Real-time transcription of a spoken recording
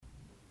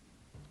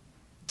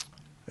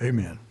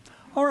Amen.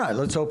 All right,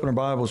 let's open our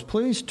Bibles,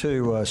 please,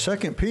 to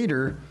 2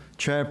 Peter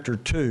chapter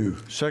 2.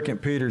 2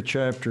 Peter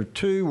chapter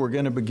 2, we're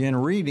going to begin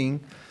reading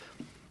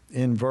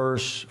in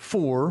verse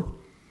 4,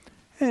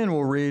 and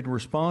we'll read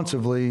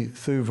responsively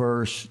through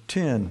verse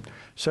 10.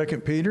 2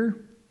 Peter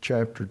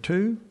chapter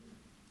 2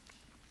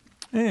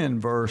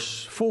 and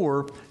verse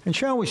 4. And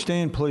shall we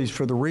stand, please,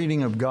 for the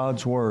reading of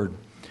God's Word?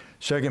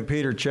 2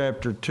 Peter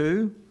chapter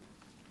 2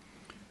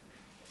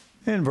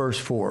 and verse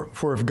 4.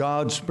 For if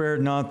God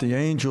spared not the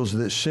angels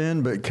that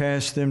sinned, but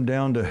cast them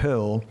down to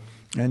hell,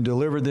 and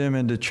delivered them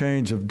into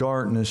chains of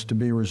darkness to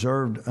be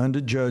reserved unto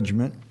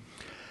judgment,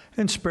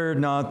 and spared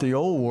not the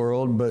old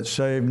world, but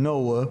saved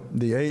Noah,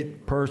 the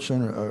eighth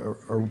person,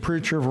 or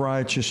preacher of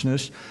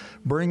righteousness,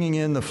 bringing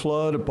in the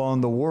flood upon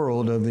the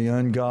world of the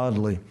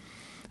ungodly,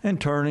 and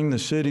turning the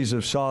cities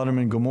of Sodom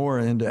and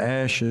Gomorrah into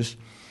ashes,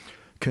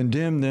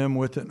 condemned them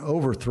with an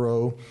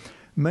overthrow,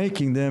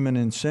 making them an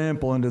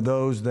ensample unto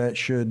those that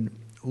should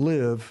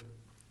live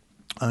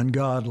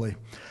ungodly,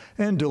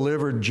 and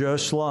delivered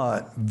just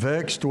Lot,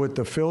 vexed with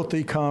the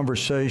filthy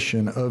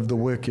conversation of the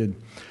wicked.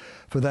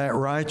 For that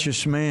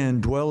righteous man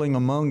dwelling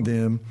among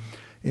them,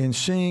 in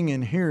seeing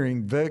and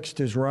hearing, vexed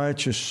his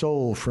righteous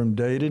soul from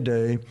day to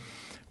day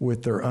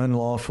with their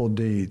unlawful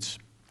deeds.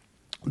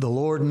 The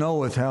Lord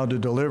knoweth how to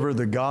deliver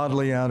the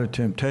godly out of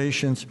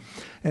temptations,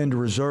 and to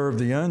reserve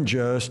the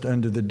unjust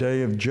unto the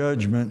day of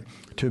judgment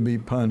to be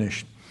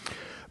punished.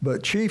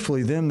 But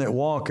chiefly them that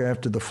walk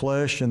after the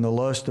flesh and the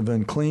lust of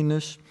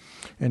uncleanness,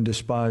 and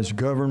despise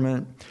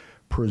government,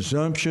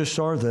 presumptuous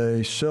are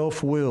they,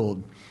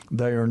 self-willed,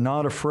 they are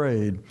not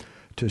afraid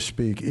to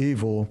speak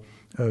evil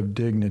of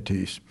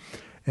dignities.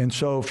 And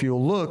so if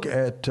you'll look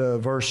at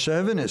verse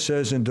 7, it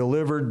says, and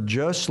delivered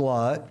just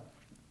Lot,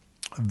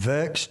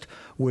 vexed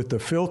with the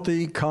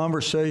filthy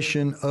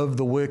conversation of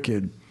the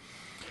wicked.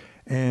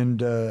 And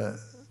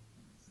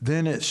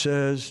then it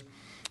says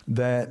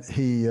that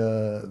he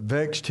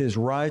vexed his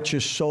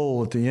righteous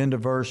soul at the end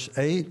of verse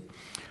 8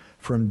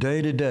 from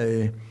day to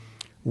day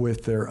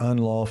with their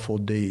unlawful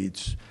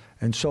deeds.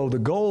 And so the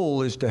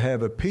goal is to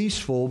have a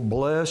peaceful,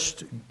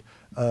 blessed,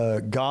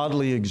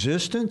 godly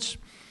existence,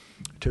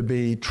 to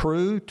be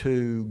true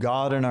to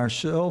God and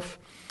ourselves.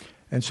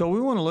 And so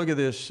we want to look at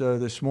this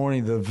this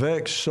morning, the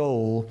vexed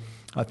soul.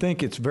 I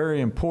think it's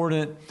very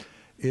important.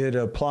 It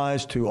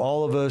applies to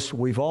all of us.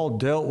 We've all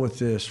dealt with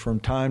this from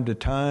time to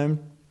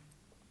time.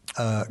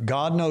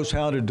 God knows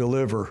how to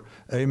deliver.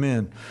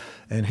 Amen.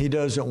 And He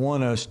doesn't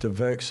want us to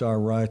vex our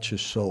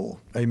righteous soul.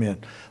 Amen.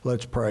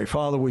 Let's pray.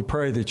 Father, we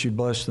pray that you'd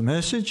bless the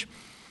message.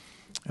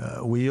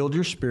 We yield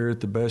your Spirit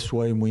the best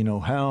way we know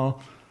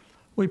how.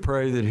 We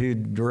pray that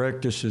He'd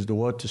direct us as to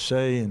what to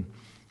say and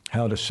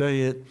how to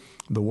say it.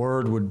 The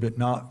word would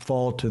not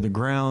fall to the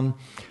ground,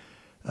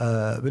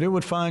 but it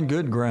would find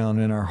good ground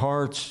in our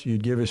hearts.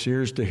 You'd give us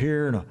ears to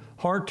hear and a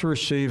heart to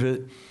receive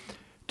it,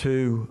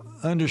 to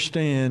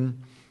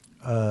understand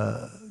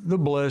the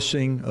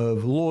blessing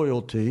of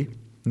loyalty,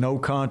 no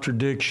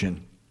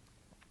contradiction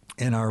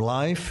in our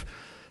life,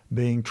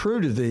 being true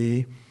to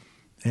Thee,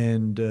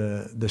 and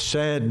the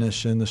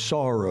sadness and the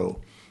sorrow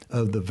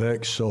of the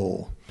vexed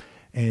soul.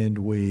 And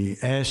we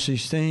ask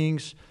these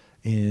things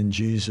in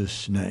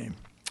Jesus' name.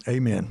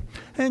 Amen.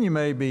 And you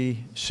may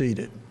be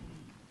seated.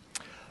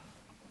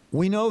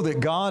 We know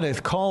that God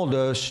hath called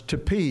us to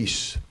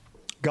peace.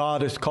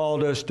 God hath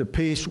called us to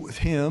peace with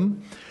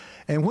Him.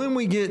 And when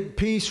we get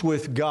peace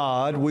with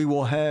God, we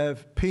will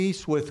have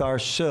peace with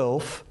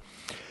ourselves.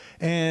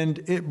 And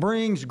it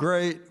brings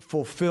great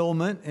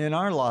fulfillment in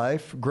our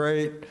life,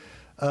 great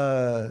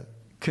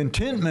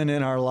contentment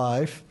in our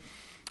life.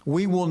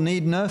 We will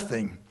need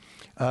nothing.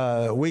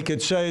 We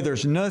could say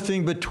there's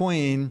nothing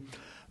between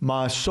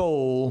my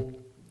soul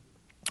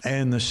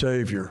and the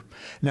Savior.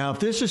 Now, if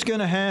this is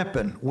going to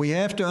happen, we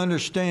have to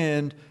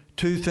understand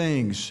two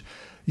things.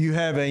 You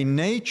have a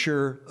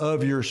nature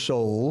of your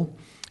soul.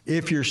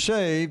 If you're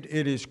saved,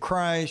 it is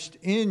Christ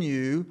in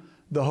you,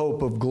 the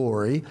hope of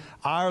glory.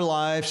 Our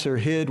lives are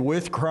hid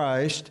with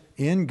Christ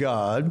in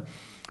God.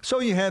 So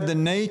you have the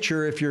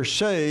nature, if you're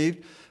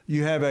saved,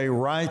 you have a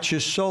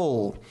righteous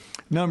soul.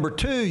 Number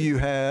two, you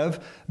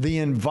have the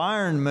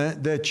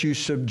environment that you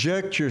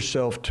subject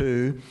yourself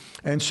to.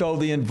 And so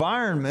the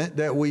environment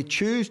that we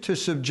choose to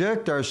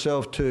subject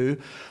ourselves to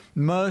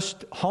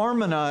must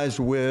harmonize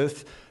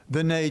with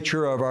the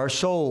nature of our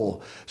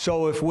soul.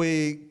 So if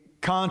we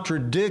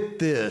contradict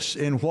this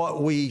in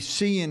what we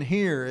see and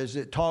hear as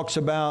it talks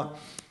about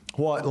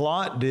what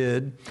Lot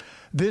did,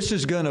 this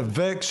is going to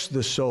vex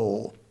the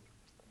soul.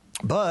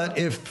 But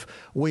if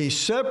we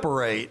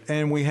separate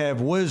and we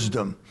have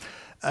wisdom,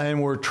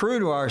 and we're true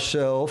to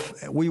ourselves,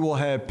 we will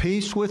have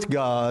peace with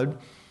God,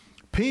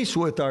 peace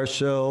with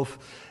ourselves,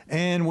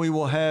 and we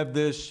will have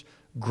this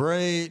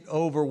great,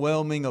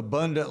 overwhelming,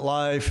 abundant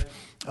life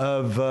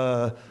of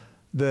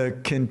the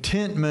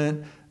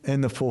contentment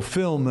and the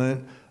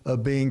fulfillment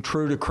of being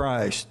true to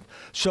Christ.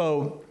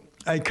 So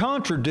a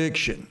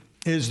contradiction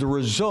is the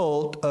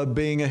result of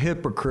being a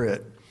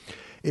hypocrite.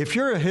 If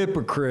you're a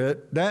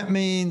hypocrite, that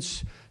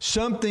means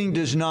something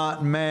does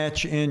not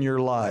match in your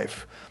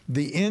life.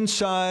 The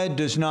inside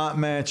does not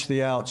match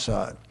the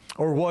outside,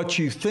 or what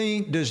you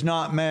think does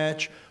not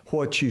match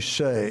what you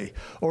say,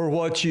 or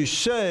what you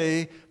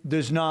say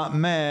does not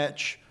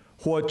match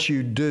what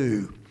you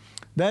do.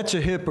 That's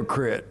a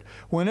hypocrite.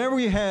 Whenever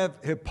you have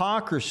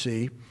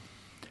hypocrisy,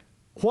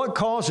 what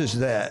causes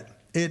that?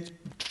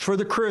 For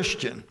the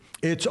Christian,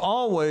 it's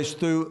always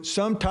through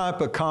some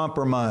type of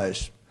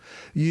compromise.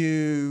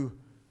 You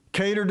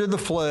cater to the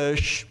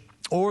flesh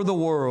or the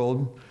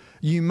world.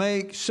 You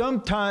make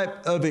some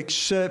type of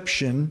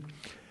exception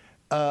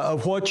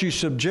of what you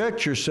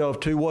subject yourself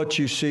to, what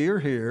you see or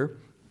hear,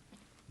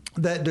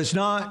 that does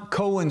not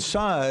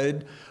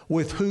coincide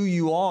with who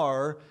you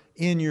are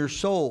in your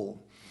soul.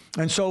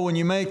 And so when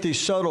you make these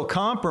subtle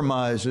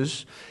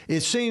compromises,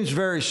 it seems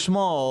very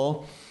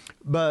small,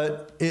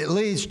 but it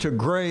leads to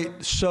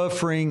great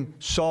suffering,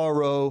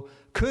 sorrow,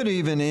 could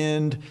even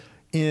end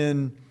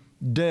in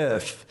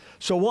death.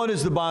 So what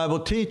does the Bible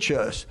teach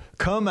us?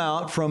 Come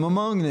out from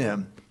among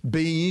them.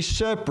 Be ye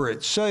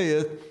separate,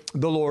 saith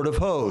the Lord of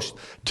hosts.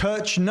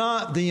 Touch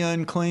not the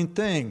unclean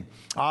thing.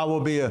 I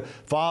will be a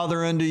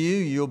father unto you.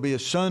 You'll be a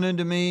son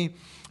unto me.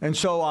 And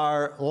so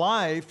our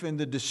life and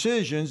the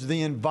decisions,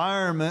 the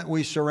environment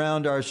we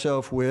surround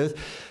ourselves with,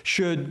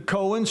 should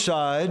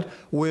coincide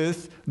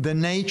with the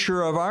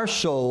nature of our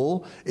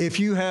soul. If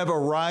you have a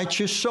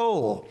righteous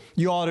soul,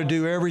 you ought to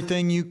do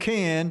everything you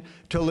can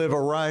to live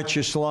a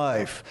righteous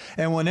life.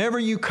 And whenever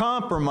you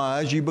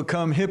compromise, you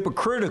become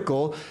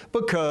hypocritical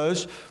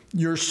because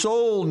your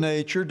soul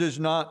nature does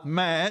not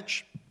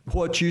match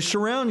what you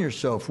surround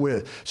yourself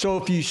with. So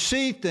if you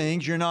see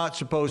things you're not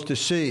supposed to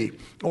see,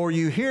 or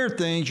you hear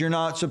things you're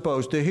not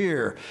supposed to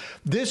hear,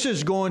 this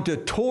is going to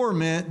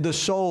torment the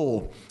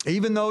soul.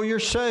 Even though you're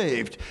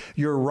saved,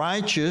 you're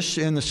righteous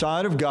in the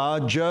sight of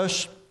God,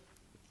 just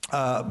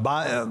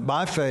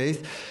by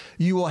faith,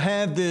 you will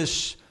have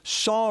this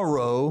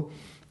sorrow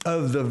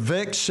of the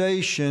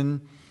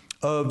vexation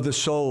of the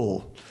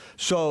soul.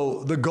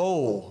 So the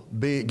goal,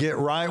 get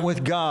right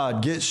with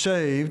God, get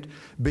saved,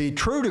 be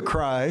true to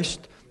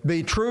Christ,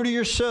 be true to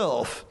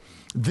yourself.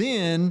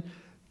 Then,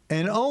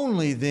 and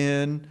only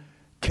then,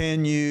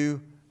 can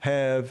you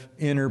have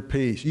inner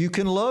peace. You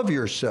can love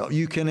yourself.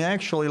 You can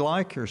actually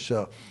like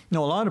yourself.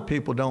 No, a lot of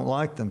people don't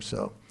like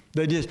themselves.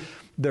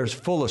 They're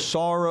full of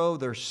sorrow.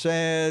 They're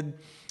sad.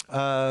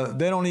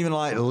 They don't even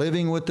like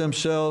living with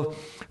themselves.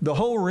 The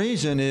whole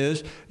reason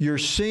is you're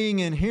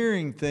seeing and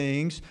hearing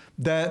things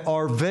that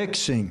are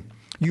vexing.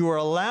 You are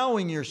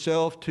allowing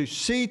yourself to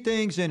see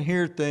things and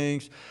hear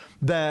things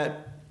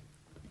that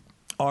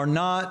are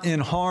not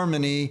in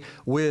harmony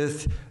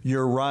with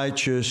your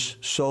righteous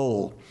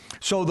soul.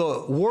 So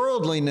the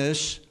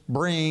worldliness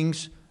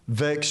brings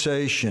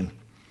vexation.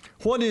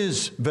 What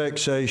is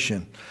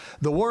vexation?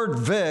 The word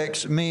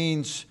vex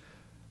means,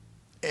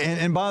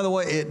 and by the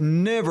way, it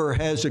never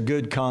has a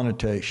good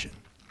connotation.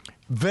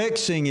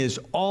 Vexing is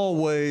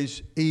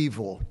always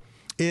evil.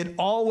 It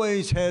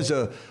always has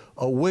a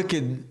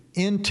wicked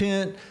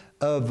intent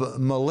of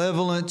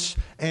malevolence,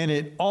 and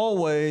it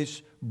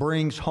always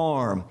brings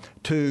harm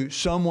to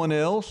someone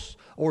else,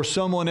 or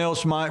someone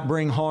else might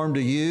bring harm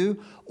to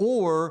you,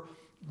 or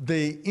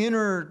the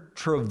inner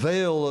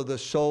travail of the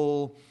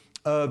soul,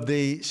 of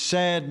the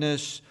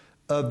sadness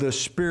of the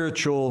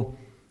spiritual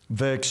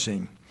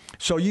vexing.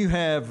 So you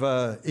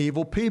have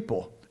evil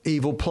people,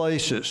 evil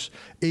places,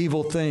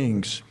 evil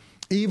things,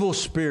 evil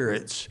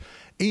spirits,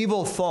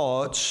 evil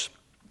thoughts,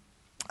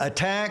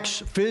 attacks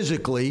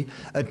physically,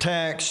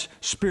 attacks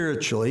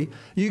spiritually.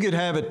 You could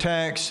have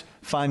attacks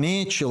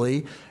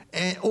financially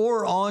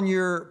or on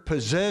your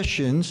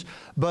possessions,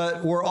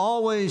 but we're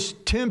always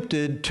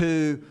tempted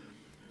to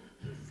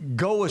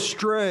go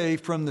astray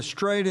from the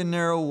straight and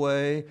narrow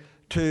way,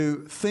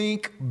 to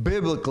think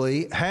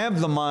biblically,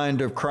 have the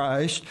mind of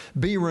Christ,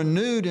 be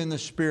renewed in the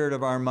spirit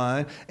of our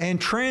mind,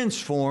 and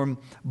transformed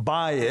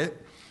by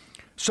it,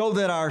 so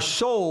that our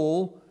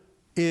soul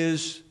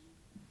is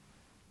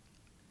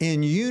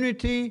in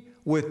unity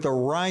with the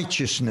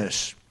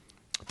righteousness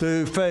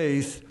through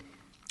faith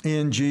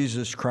in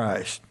Jesus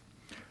Christ.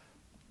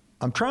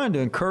 I'm trying to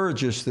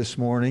encourage us this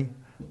morning.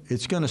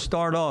 It's going to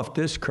start off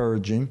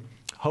discouraging.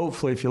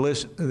 Hopefully, if you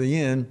listen to the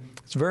end,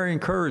 it's very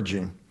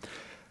encouraging.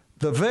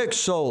 The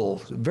vexed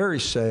soul, very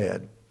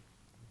sad,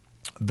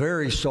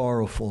 very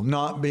sorrowful,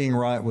 not being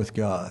right with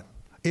God.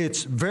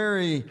 It's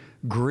very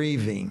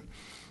grieving.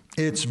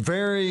 It's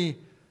very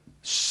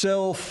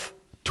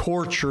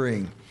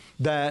self-torturing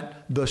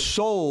that the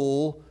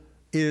soul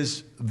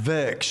is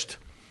vexed.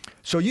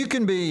 So you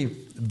can be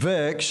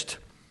vexed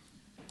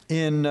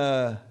in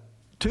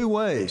two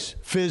ways,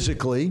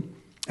 physically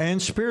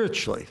and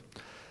spiritually.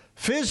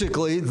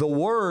 Physically, the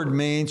word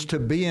means to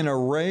be in a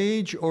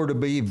rage or to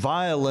be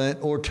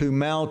violent or to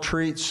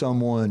maltreat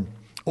someone,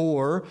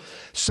 or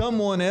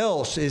someone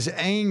else is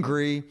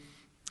angry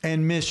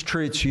and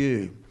mistreats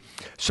you.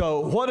 So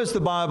what does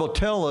the Bible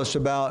tell us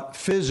about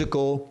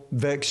physical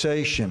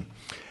vexation?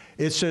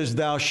 It says,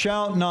 "Thou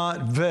shalt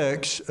not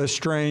vex a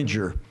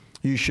stranger."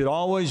 You should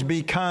always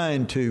be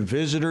kind to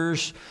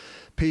visitors,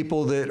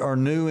 people that are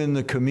new in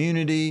the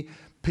community,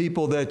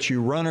 people that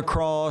you run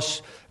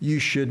across. You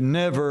should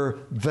never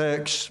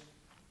vex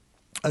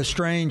a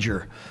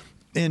stranger.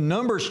 In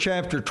Numbers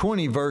chapter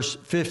 20, verse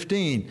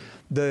 15,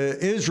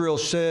 Israel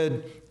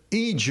said,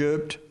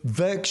 Egypt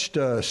vexed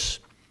us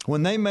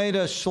when they made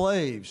us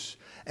slaves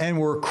and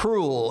were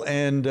cruel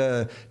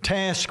and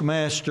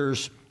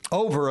taskmasters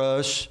over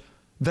us.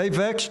 They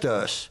vexed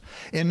us.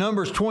 In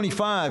Numbers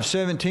 25,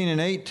 17 and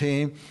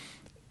 18,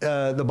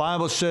 the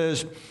Bible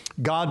says,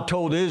 God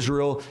told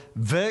Israel,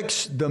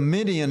 vex the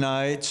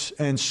Midianites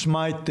and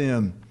smite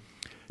them.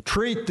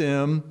 Treat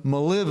them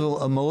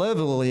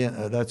malevolently,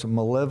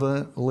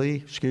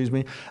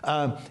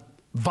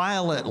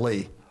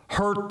 violently.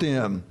 Hurt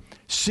them.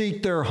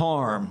 Seek their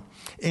harm.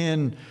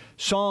 In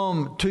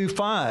Psalm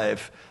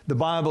 2:5, the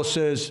Bible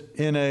says,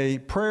 in a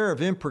prayer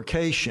of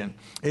imprecation,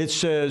 it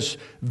says,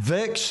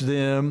 vex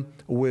them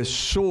with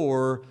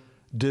sore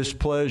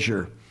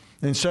displeasure.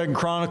 In 2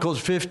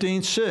 Chronicles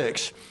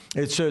 15:6,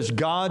 it says,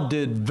 God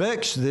did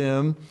vex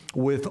them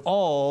with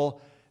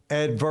all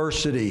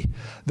adversity.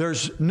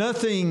 There's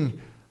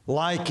nothing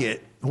like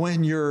it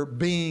when you're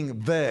being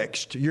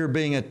vexed. You're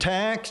being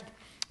attacked.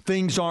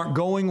 Things aren't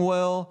going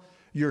well.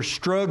 You're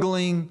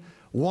struggling.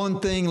 One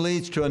thing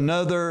leads to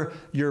another.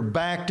 You're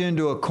backed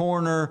into a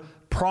corner.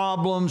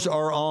 Problems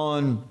are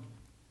on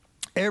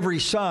every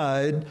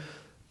side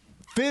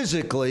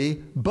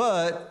physically,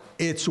 but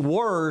it's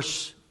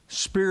worse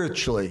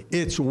spiritually.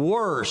 It's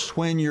worse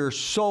when your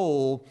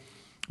soul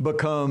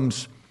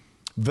becomes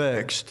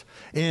vexed.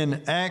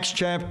 In Acts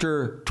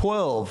chapter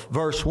 12,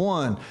 verse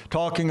 1,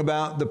 talking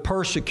about the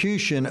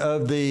persecution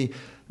of the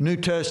New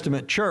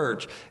Testament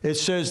church, it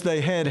says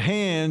they had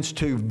hands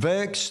to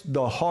vex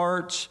the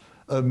hearts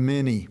of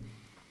many.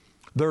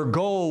 Their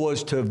goal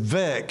was to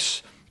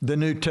vex the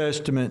New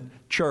Testament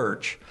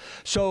church.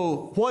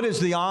 So what is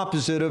the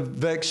opposite of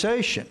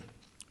vexation?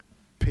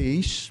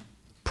 Peace,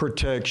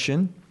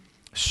 protection,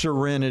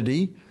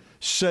 serenity,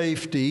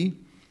 safety,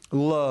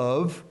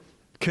 love,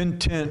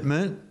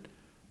 contentment,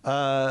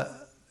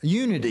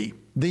 unity,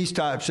 these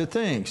types of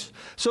things.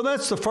 So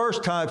that's the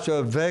first type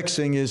of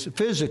vexing, is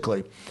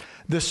physically.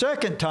 The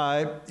second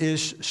type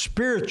is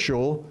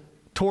spiritual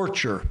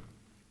torture.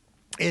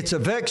 It's a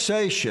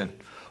vexation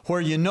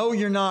where you know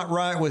you're not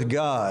right with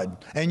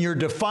God and you're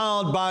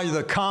defiled by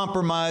the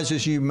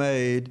compromises you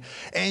made,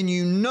 and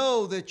you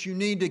know that you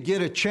need to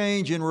get a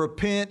change and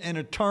repent and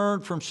a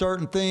turn from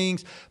certain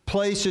things,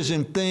 places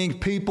and things,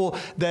 people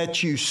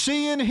that you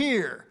see and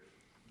hear,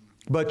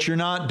 but you're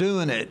not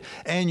doing it,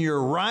 and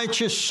your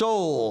righteous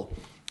soul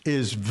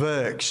is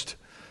vexed.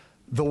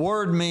 The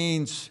word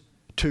means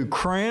to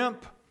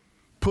cramp,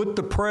 put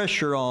the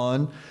pressure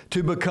on,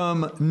 to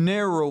become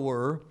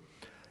narrower.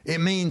 It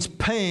means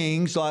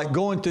pangs, like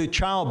going through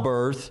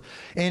childbirth,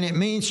 and it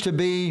means to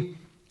be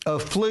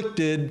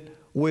afflicted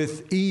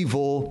with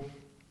evil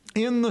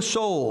in the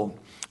soul.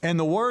 And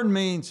the word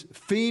means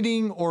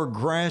feeding or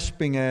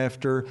grasping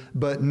after,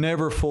 but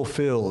never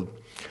fulfilled.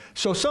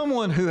 So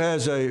someone who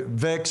has a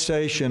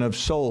vexation of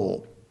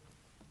soul,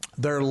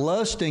 they're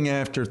lusting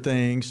after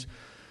things.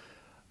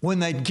 When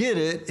they get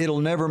it, it'll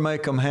never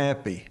make them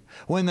happy.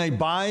 When they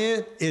buy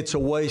it, it's a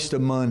waste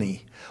of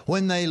money.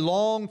 When they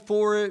long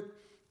for it,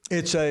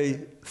 it's a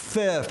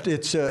theft.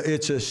 It's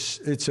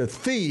a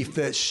thief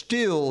that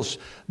steals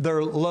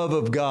their love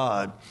of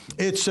God.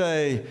 It's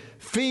a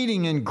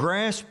feeding and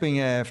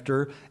grasping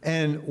after.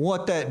 And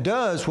what that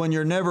does when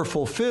you're never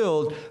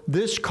fulfilled,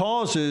 this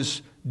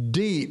causes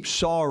deep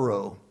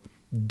sorrow,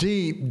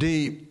 deep,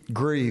 deep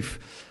grief.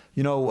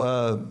 You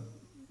know,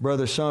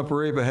 Brother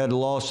Sampariba had the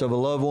loss of a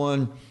loved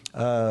one.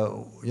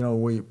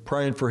 We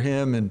praying for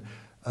him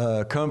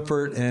and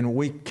comfort, and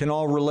we can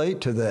all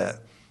relate to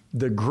that.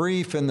 The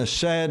grief and the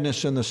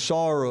sadness and the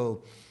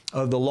sorrow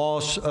of the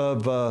loss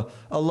of a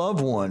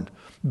loved one.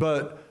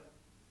 But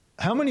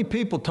how many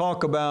people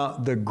talk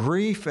about the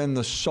grief and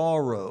the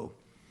sorrow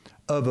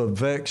of a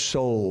vexed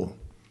soul?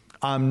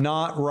 I'm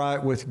not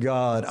right with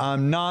God.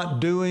 I'm not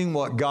doing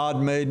what God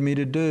made me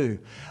to do.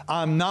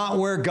 I'm not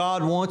where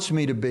God wants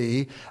me to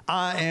be.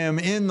 I am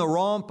in the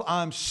wrong,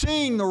 I'm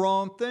seeing the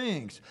wrong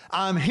things.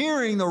 I'm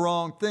hearing the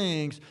wrong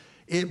things.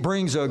 It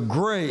brings a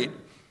great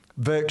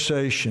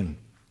vexation.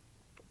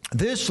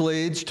 This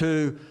leads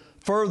to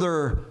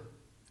further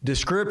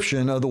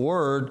description of the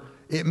word.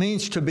 It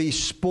means to be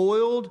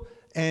spoiled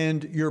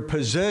and your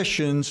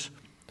possessions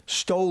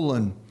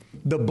stolen.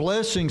 The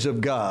blessings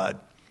of God,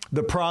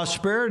 the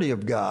prosperity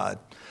of God,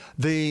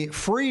 the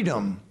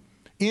freedom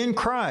in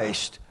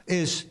Christ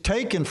is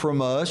taken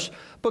from us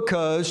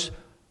because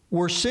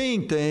we're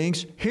seeing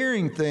things,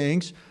 hearing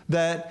things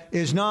that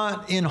is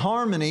not in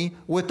harmony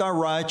with our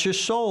righteous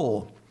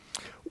soul.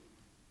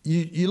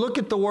 You look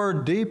at the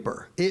word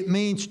deeper. It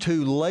means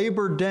to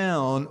labor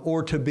down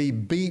or to be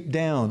beat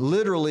down,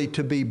 literally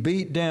to be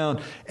beat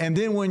down. And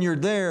then when you're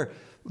there,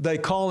 they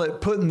call it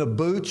putting the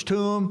boots to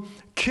them,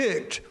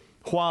 kicked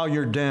while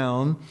you're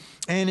down.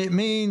 And it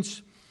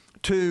means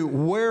to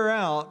wear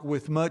out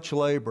with much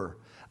labor.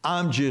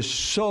 I'm just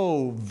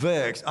so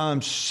vexed.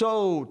 I'm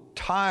so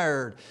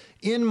tired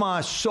in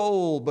my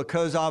soul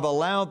because I've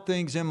allowed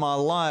things in my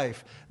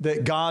life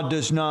that God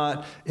does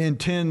not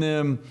intend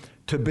them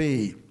to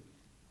be.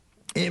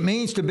 It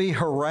means to be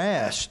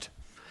harassed,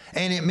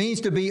 and it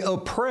means to be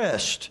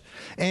oppressed,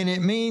 and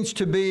it means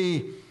to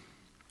be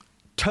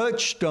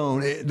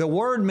touchstone. The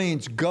word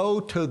means go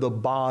to the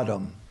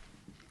bottom,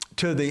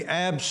 to the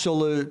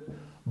absolute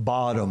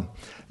bottom.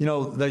 You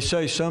know, they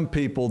say some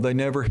people, they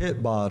never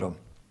hit bottom.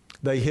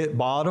 They hit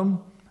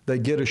bottom, they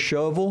get a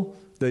shovel,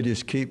 they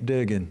just keep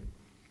digging.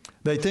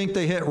 They think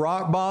they hit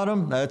rock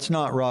bottom. That's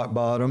not rock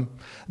bottom.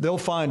 They'll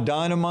find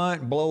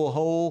dynamite, blow a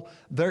hole.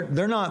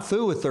 They're not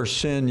through with their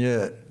sin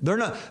yet. They're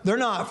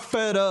not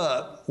fed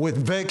up with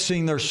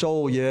vexing their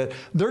soul yet.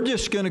 They're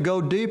just going to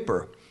go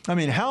deeper. I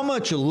mean, how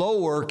much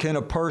lower can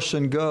a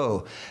person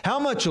go? How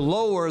much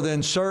lower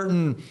than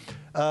certain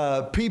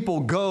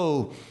people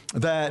go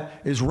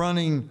that is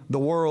running the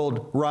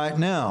world right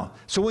now?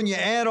 So when you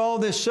add all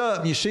this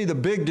up, you see the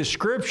big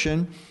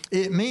description,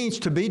 it means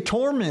to be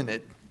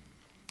tormented.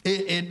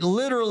 It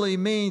literally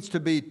means to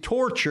be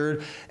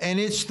tortured, and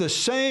it's the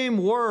same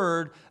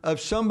word of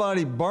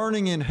somebody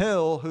burning in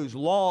hell who's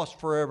lost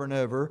forever and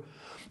ever.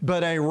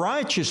 But a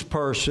righteous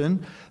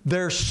person,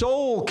 their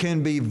soul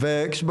can be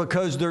vexed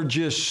because they're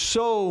just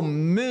so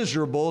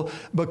miserable,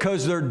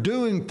 because they're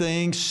doing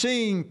things,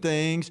 seeing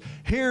things,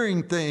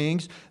 hearing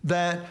things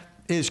that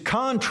is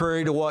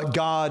contrary to what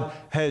God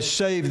has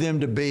saved them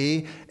to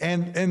be.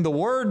 And the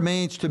word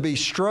means to be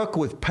struck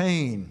with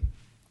pain.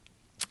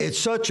 It's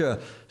such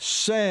a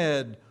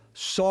sad,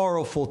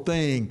 sorrowful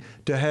thing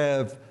to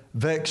have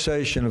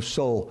vexation of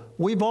soul.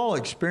 We've all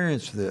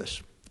experienced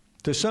this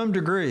to some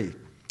degree.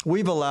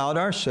 We've allowed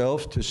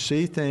ourselves to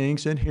see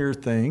things and hear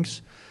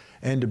things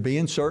and to be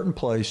in certain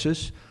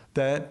places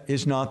that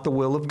is not the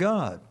will of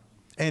God.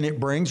 And it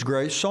brings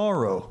great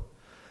sorrow.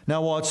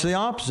 Now, what's the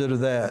opposite of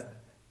that?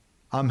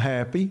 I'm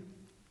happy.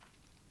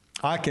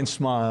 I can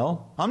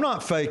smile. I'm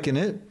not faking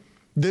it.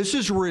 This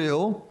is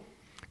real.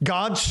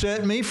 God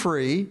set me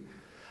free.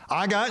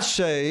 I got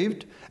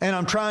saved, and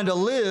I'm trying to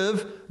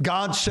live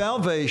God's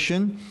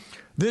salvation.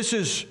 This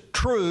is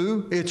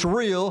true. It's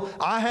real.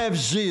 I have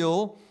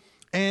zeal,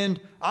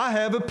 and I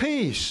have a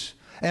peace.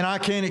 And I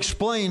can't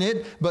explain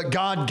it, but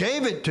God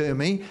gave it to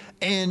me.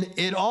 And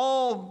it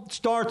all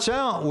starts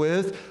out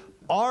with,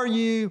 are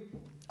you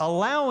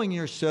allowing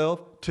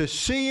yourself to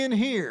see and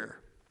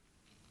hear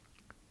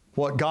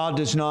what God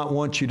does not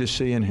want you to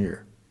see and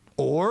hear?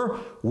 Or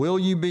will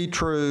you be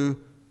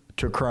true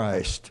to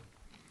Christ?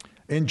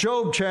 In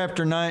Job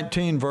chapter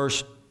 19,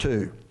 verse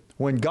 2,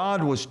 when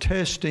God was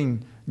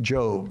testing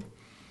Job,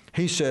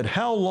 he said,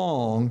 "How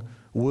long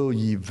will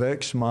ye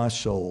vex my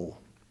soul?"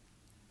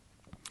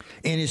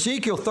 In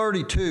Ezekiel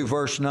 32,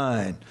 verse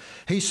 9,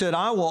 he said,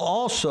 "I will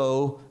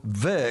also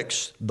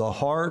vex the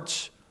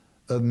hearts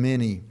of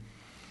many."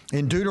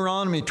 In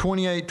Deuteronomy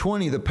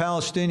 28:20, the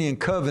Palestinian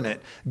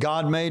covenant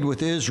God made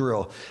with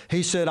Israel,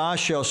 he said, "I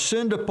shall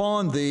send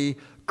upon thee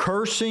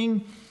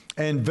cursing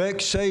and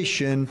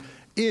vexation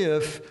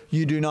if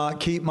you do not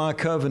keep my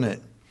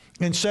covenant."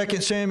 In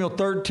 2 Samuel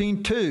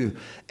 13:2,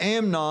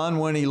 Amnon,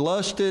 when he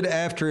lusted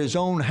after his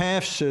own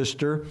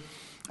half-sister,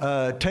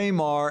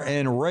 Tamar,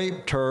 and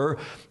raped her,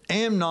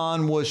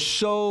 Amnon was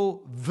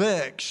so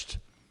vexed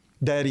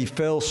that he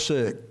fell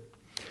sick.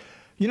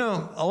 You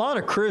know, a lot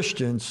of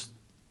Christians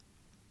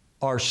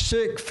are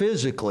sick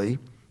physically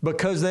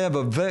because they have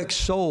a vexed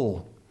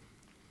soul.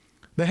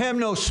 They have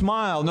no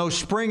smile, no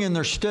spring in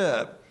their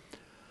step.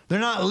 They're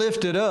not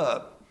lifted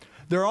up.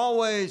 They're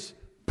always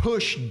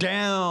pushed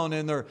down,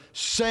 and they're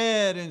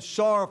sad and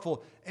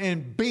sorrowful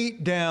and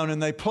beat down,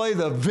 and they play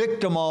the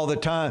victim all the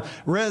time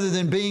rather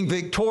than being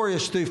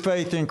victorious through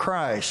faith in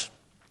Christ.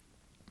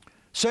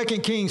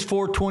 2 Kings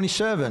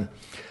 4:27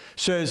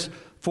 says,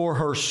 "For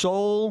her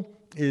soul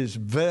is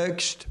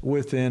vexed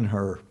within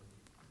her,"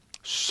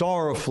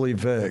 sorrowfully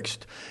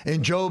vexed.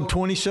 In Job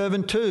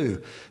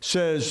 27:2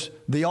 says,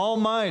 "The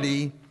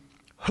Almighty,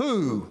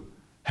 who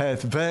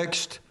hath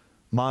vexed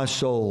my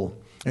soul?"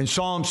 In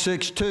Psalm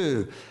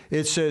 6:2,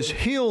 it says,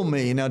 "Heal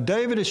me." Now,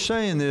 David is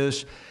saying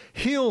this,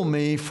 "Heal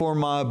me, for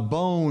my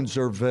bones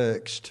are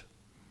vexed."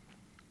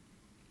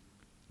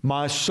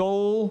 My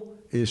soul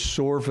is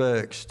sore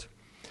vexed.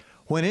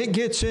 When it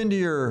gets into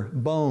your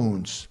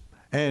bones,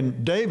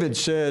 and David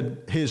said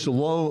his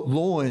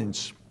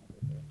loins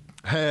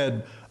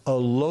had a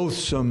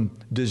loathsome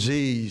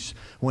disease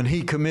when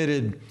he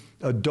committed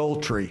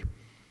adultery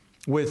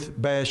with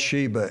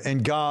Bathsheba,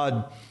 and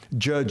God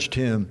judged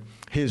him.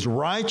 His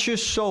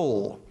righteous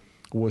soul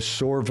was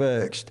sore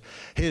vexed.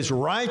 His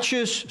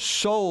righteous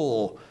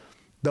soul,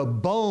 the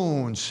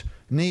bones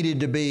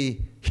needed to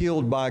be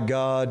healed by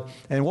God.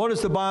 And what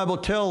does the Bible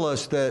tell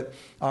us? That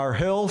our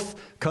health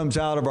comes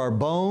out of our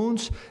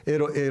bones.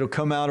 It'll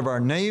come out of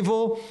our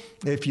navel.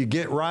 If you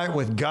get right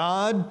with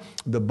God,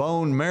 the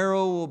bone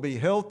marrow will be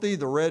healthy.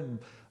 The red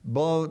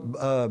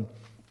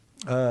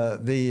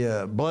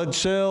blood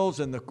cells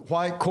and the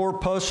white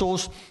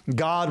corpuscles.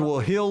 God will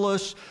heal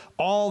us.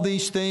 All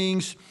these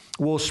things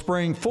will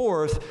spring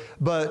forth,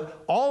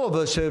 but all of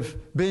us have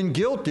been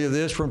guilty of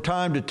this from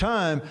time to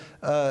time.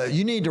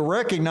 You need to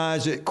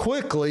recognize it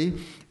quickly,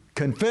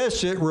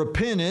 confess it,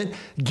 repent it,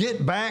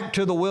 get back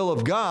to the will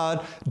of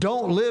God.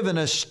 Don't live in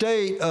a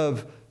state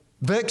of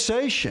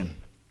vexation.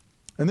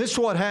 And this is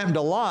what happened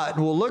to Lot,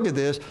 and we'll look at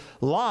this.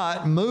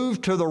 Lot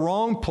moved to the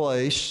wrong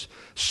place,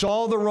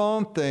 saw the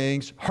wrong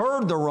things,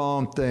 heard the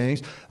wrong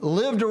things,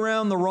 lived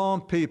around the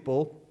wrong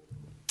people,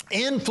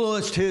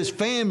 influenced his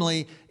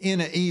family in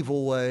an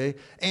evil way,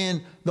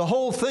 and the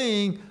whole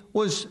thing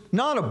was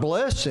not a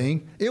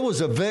blessing, it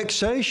was a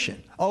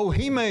vexation. Oh,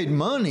 he made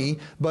money,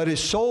 but his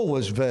soul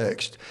was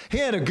vexed. He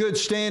had a good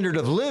standard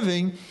of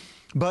living,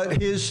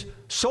 but his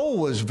soul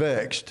was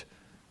vexed.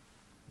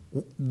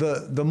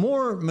 The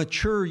more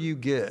mature you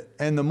get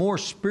and the more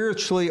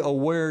spiritually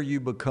aware you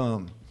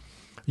become,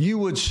 you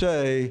would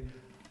say,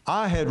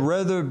 I had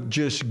rather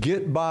just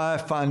get by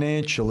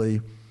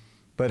financially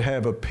but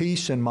have a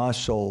peace in my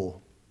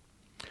soul.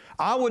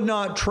 I would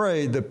not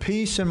trade the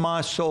peace in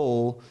my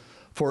soul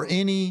for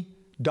any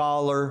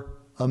dollar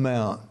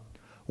amount.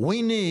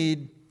 We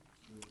need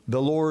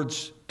the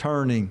Lord's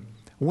turning.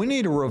 We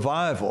need a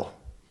revival.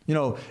 You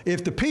know,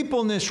 if the people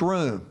in this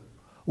room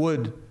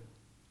would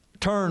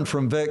turn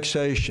from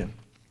vexation,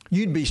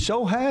 you'd be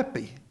so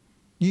happy.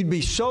 You'd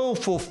be so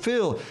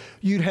fulfilled.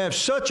 You'd have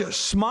such a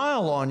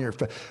smile on your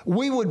face.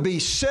 We would be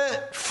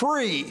set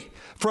free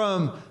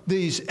from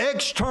these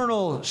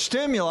external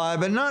stimuli,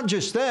 but not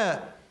just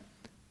that,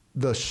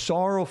 the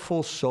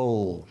sorrowful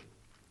soul.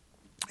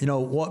 You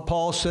know what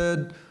Paul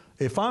said?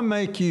 If I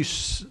make you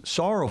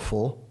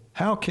sorrowful,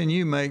 how can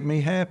you make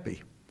me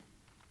happy?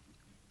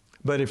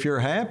 But if you're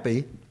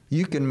happy,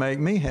 you can make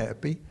me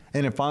happy.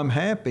 And if I'm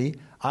happy,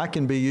 I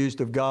can be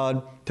used of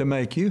God to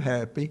make you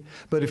happy.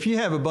 But if you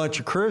have a bunch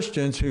of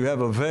Christians who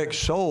have a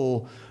vexed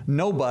soul,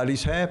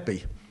 nobody's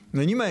happy.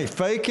 And you may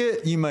fake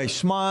it, you may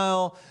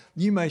smile,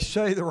 you may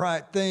say the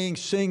right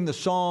things, sing the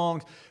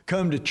songs,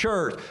 come to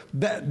church.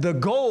 The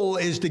goal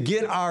is to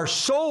get our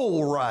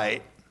soul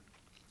right,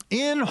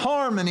 in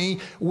harmony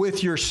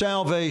with your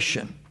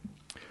salvation.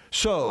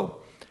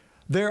 So,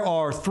 there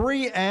are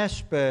three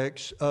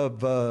aspects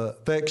of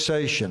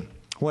vexation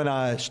when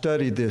I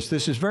studied this.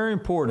 This is very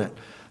important.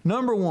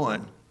 Number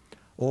one,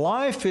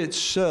 life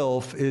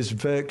itself is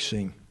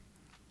vexing.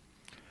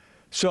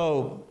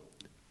 So,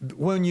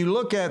 when you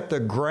look at the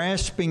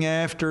grasping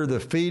after, the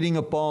feeding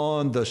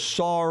upon, the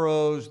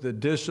sorrows, the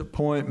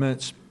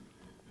disappointments,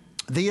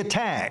 the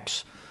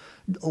attacks,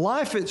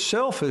 life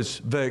itself is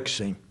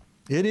vexing.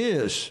 It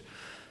is.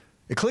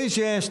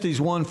 Ecclesiastes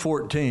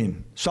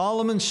 1:14,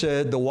 Solomon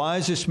said, the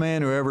wisest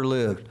man who ever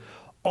lived,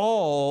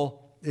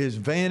 all is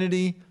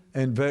vanity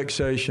and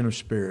vexation of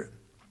spirit.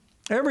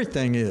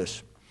 Everything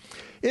is.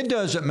 It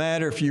doesn't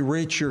matter if you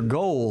reach your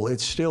goal,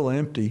 it's still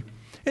empty.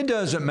 It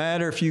doesn't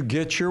matter if you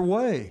get your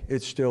way,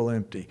 it's still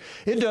empty.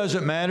 It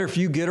doesn't matter if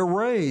you get a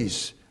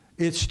raise,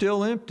 it's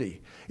still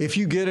empty. If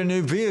you get a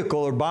new vehicle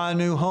or buy a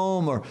new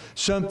home or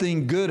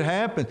something good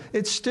happens,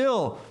 it's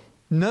still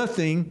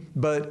nothing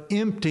but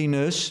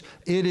emptiness.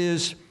 It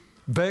is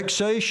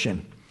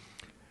vexation.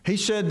 He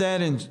said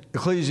that in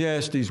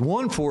Ecclesiastes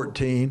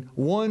 1:14,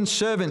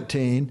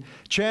 1:17,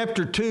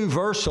 chapter 2,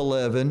 verse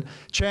 11,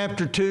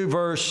 chapter 2,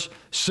 verse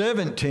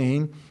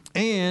 17,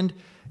 and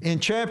in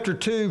chapter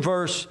 2,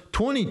 verse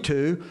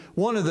 22,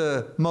 one of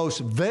the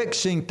most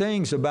vexing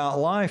things about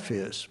life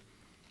is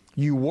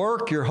you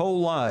work your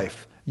whole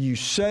life. You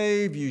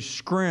save, you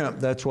scrimp.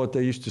 That's what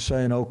they used to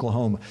say in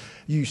Oklahoma.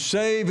 You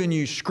save and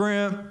you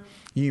scrimp,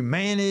 you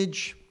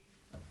manage,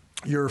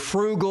 you're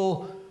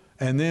frugal,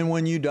 and then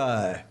when you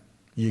die,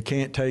 you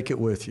can't take it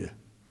with you.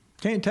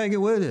 Can't take it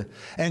with you.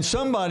 And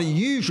somebody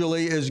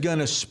usually is going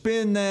to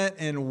spend that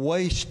and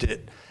waste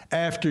it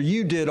after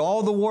you did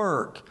all the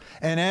work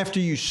and after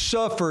you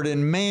suffered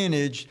and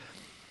managed,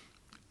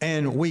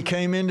 and we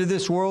came into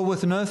this world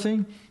with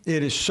nothing.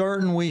 It is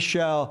certain we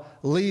shall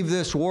leave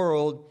this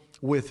world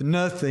with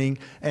nothing.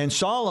 And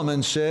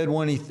Solomon said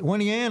when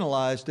he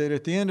analyzed it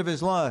at the end of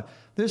his life,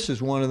 this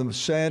is one of the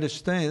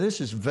saddest things.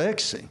 This is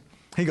vexing.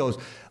 He goes,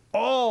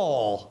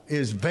 all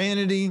is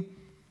vanity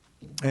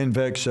and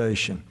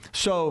vexation.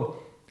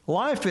 So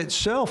life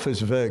itself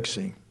is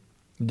vexing.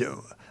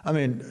 Do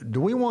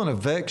we want a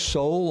vexed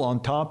soul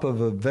on top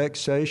of a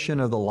vexation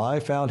of the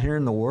life out here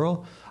in the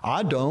world?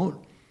 I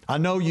don't. I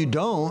know you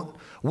don't.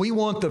 We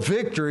want the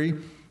victory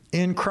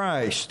in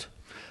Christ.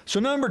 So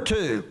number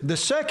two, the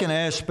second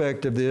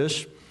aspect of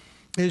this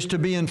is to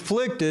be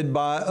inflicted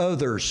by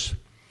others.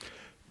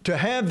 To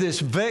have this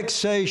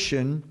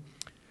vexation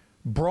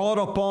brought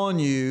upon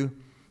you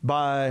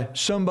by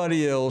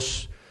somebody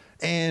else.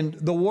 And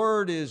the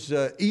word is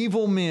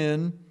evil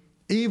men,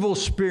 evil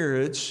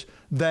spirits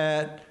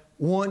that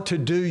want to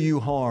do you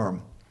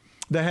harm.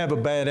 They have a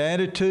bad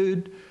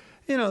attitude.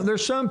 You know,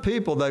 there's some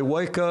people, they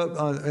wake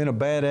up in a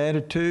bad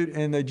attitude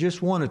and they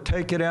just want to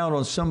take it out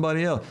on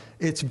somebody else.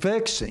 It's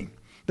vexing.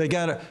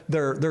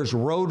 There's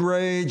road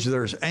rage,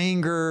 there's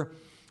anger,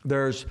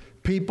 There's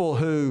people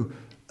who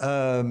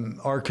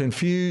are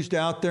confused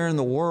out there in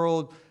the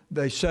world.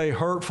 They say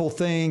hurtful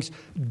things.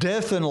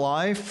 Death and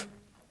life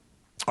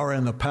are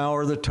in the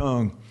power of the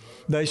tongue.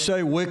 They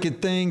say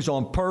wicked things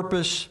on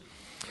purpose.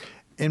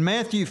 In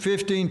Matthew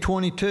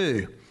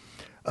 15:22,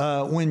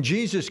 when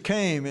Jesus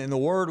came and the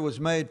Word was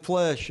made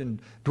flesh and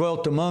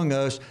dwelt among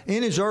us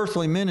in his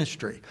earthly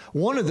ministry,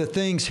 one of the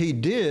things he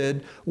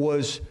did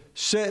was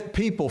set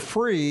people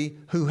free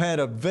who had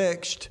a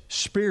vexed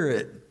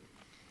spirit,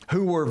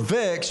 who were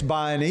vexed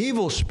by an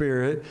evil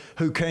spirit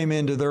who came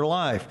into their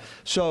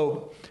life.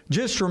 So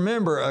just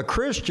remember, a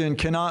Christian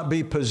cannot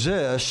be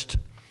possessed.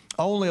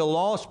 Only a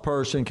lost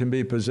person can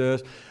be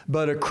possessed,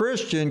 but a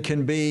Christian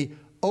can be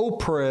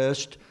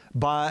oppressed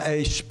by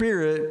a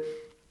spirit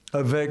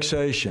of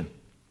vexation.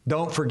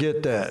 Don't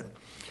forget that.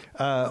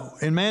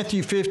 In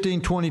Matthew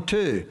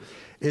 15:22,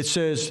 it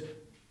says,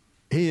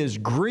 he is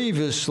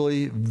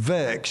grievously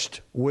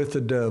vexed with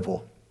the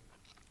devil.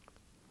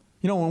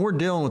 You know, when we're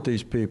dealing with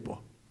these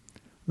people,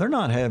 they're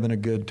not having a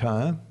good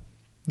time.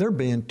 They're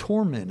being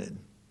tormented.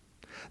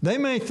 They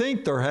may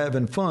think they're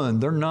having fun.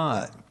 They're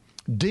not.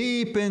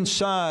 Deep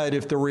inside,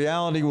 if the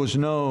reality was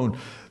known,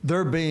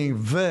 they're being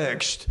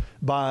vexed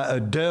by a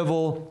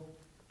devil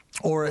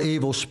or an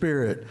evil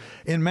spirit.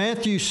 In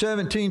Matthew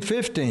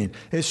 17:15,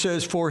 it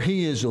says, for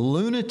he is a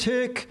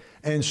lunatic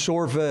and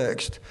sore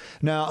vexed.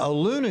 Now, a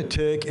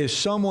lunatic is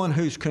someone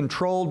who's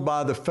controlled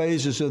by the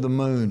phases of the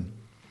moon.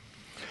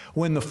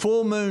 When the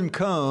full moon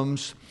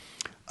comes,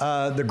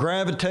 the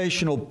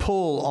gravitational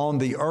pull on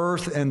the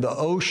earth and the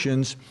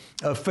oceans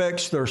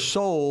affects their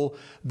soul.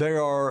 They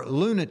are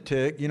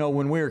lunatic. You know,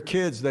 when we were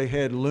kids, they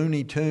had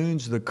Looney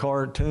Tunes, the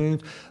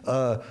cartoons,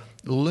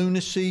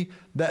 lunacy.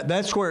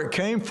 That's where it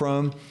came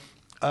from,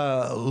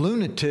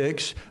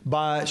 lunatics,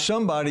 by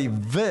somebody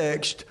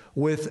vexed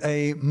with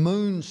a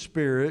moon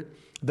spirit.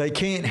 They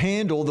can't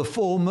handle the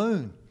full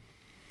moon.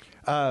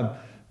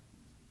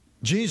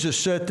 Jesus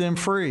set them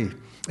free.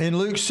 In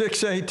Luke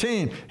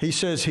 6:18, he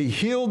says he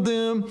healed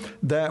them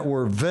that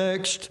were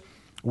vexed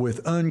with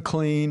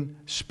unclean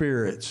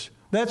spirits.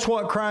 That's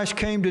what Christ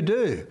came to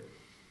do.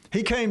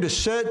 He came to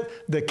set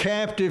the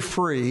captive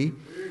free.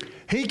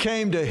 He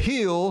came to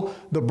heal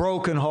the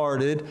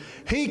brokenhearted.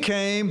 He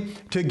came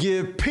to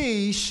give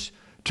peace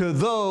to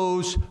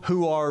those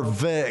who are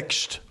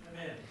vexed.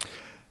 Amen.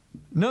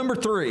 Number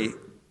 3,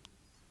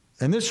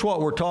 and this is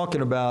what we're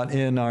talking about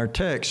in our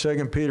text,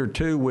 2 Peter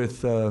 2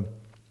 with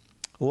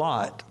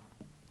Lot.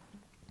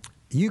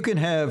 You can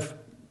have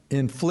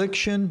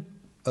infliction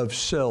of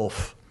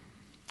self.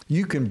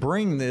 You can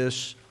bring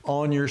this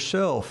on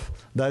yourself.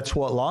 That's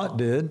what Lot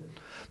did.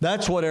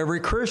 That's what every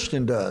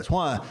Christian does.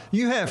 Why?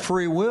 You have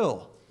free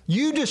will.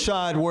 You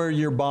decide where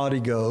your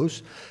body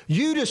goes.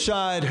 You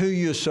decide who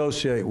you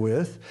associate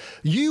with.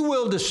 You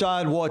will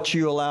decide what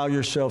you allow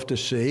yourself to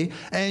see,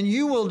 and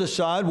you will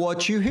decide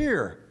what you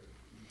hear.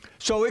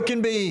 So it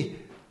can be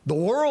the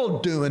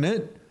world doing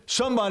it,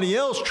 somebody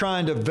else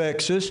trying to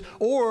vex us,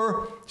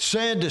 or,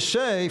 sad to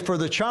say, for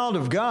the child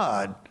of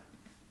God,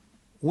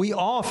 we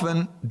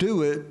often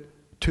do it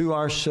to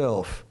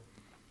ourselves.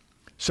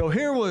 So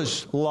here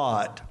was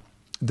Lot,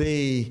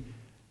 the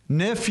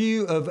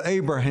nephew of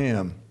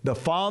Abraham, the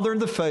father of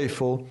the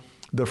faithful,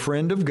 the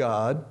friend of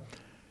God,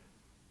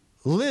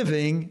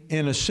 living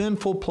in a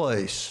sinful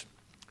place,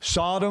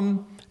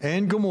 Sodom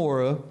and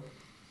Gomorrah,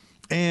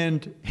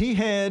 and he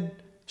had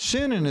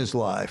sin in his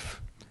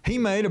life. He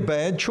made a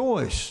bad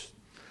choice.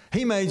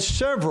 He made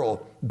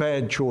several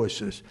bad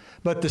choices.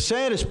 But the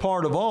saddest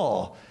part of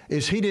all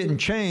is he didn't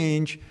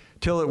change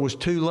till it was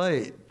too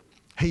late.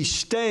 He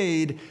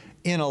stayed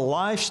in a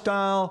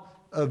lifestyle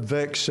of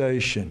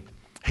vexation.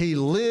 He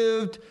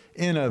lived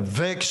in a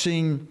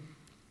vexing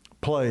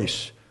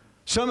place.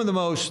 Some of the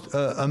most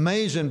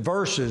amazing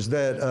verses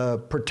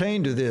that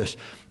pertain to this.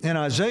 In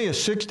Isaiah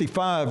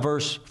 65,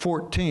 verse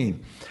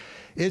 14,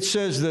 it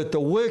says that the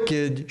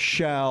wicked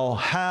shall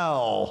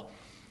howl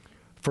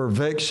for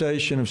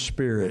vexation of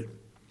spirit.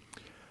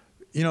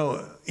 You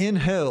know, in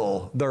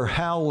hell, they're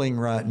howling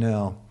right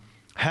now.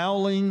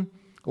 Howling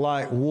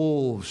like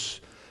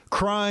wolves,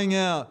 crying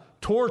out,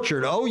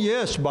 tortured, oh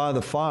yes, by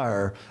the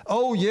fire.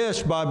 Oh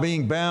yes, by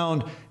being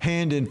bound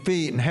hand and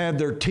feet and have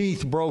their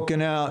teeth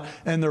broken out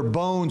and their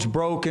bones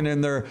broken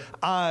and their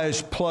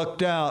eyes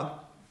plucked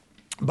out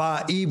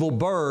by evil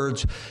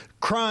birds,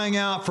 crying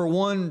out for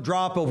one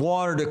drop of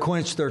water to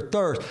quench their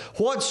thirst.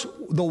 What's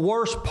the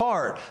worst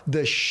part?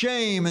 The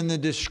shame and the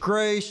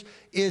disgrace.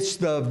 It's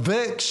the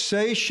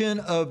vexation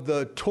of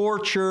the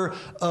torture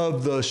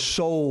of the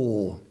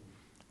soul.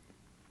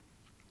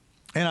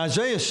 In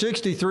Isaiah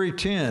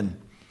 63:10,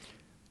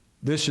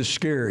 this is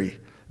scary.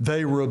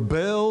 They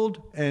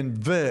rebelled and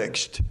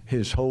vexed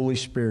his Holy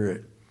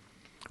Spirit.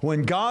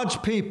 When God's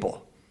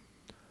people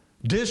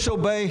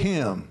disobey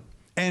him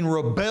and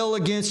rebel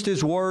against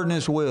his word and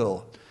his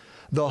will,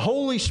 the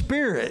Holy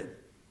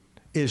Spirit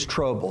is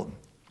troubled.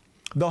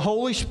 The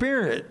Holy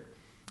Spirit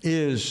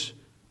is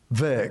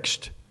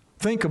vexed.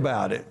 Think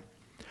about it.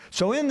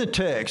 So in the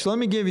text, let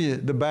me give you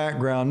the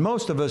background.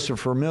 Most of us are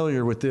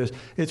familiar with this.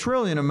 It's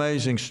really an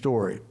amazing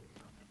story.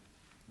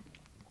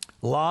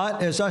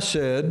 Lot, as I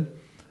said,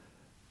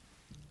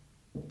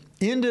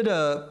 ended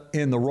up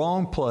in the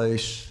wrong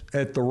place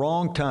at the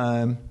wrong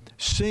time,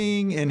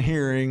 seeing and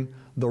hearing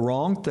the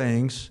wrong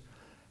things,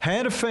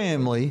 had a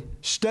family,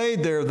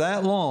 stayed there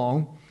that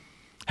long,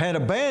 had a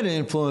bad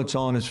influence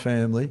on his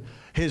family.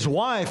 His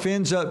wife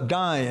ends up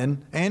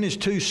dying, and his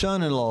two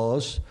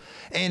son-in-laws,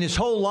 and his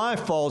whole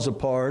life falls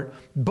apart.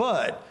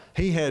 But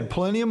he had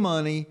plenty of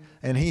money,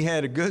 and he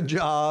had a good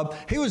job.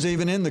 He was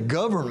even in the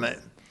government.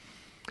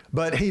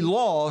 But he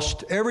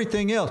lost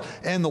everything else.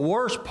 And the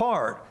worst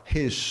part,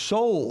 his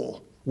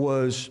soul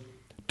was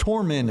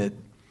tormented.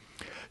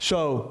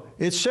 So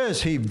it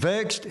says he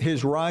vexed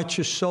his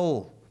righteous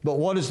soul. But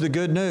what is the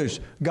good news?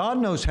 God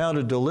knows how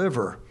to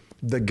deliver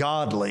the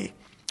godly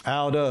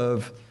out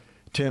of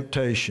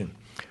temptation.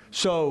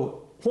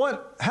 So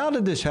how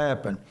did this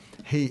happen?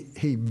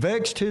 He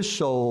vexed his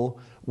soul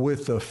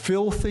with the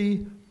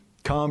filthy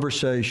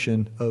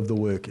conversation of the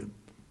wicked.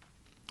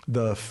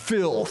 The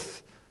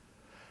filth.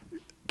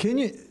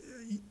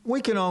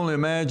 We can only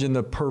imagine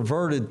the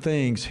perverted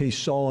things he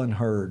saw and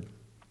heard.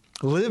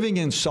 Living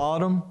in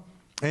Sodom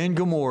and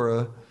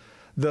Gomorrah,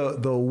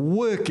 the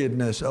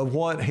wickedness of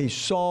what he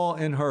saw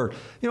and heard.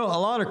 You know, a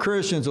lot of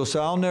Christians will say,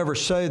 I'll never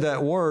say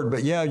that word,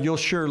 but yeah, you'll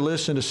sure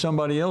listen to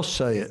somebody else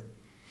say it.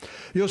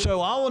 You'll say,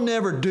 well, I will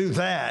never do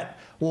that.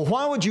 Well,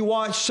 why would you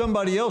watch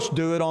somebody else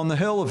do it on the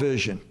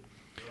television?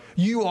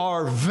 You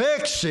are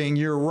vexing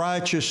your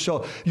righteous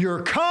soul.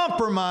 You're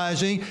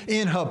compromising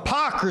in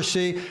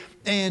hypocrisy,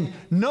 and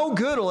no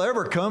good will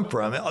ever come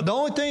from it. The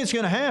only thing that's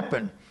going to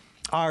happen,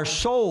 our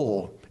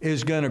soul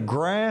is going to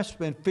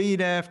grasp and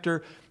feed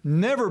after,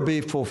 never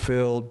be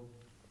fulfilled,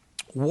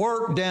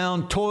 worked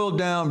down, toiled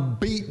down,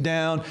 beat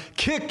down,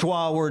 kicked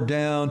while we're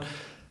down,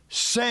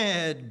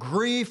 sad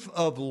grief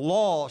of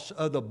loss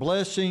of the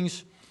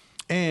blessings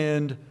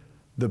and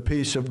the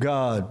peace of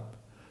God.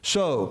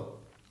 So,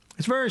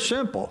 it's very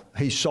simple.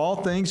 He saw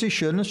things he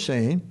shouldn't have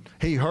seen.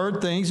 He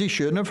heard things he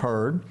shouldn't have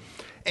heard.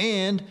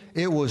 And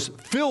it was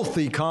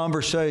filthy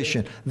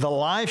conversation, the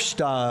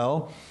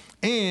lifestyle,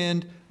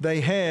 and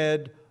they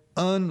had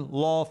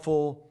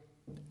unlawful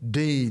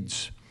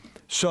deeds.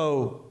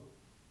 So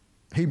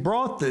he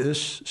brought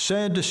this,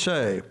 sad to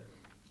say,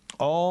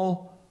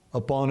 all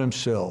upon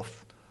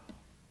himself.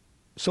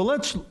 So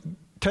let's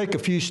take a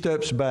few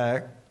steps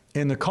back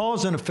in the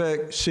cause and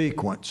effect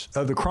sequence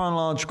of the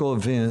chronological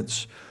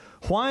events.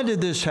 Why did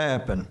this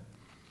happen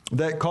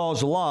that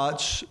caused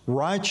Lot's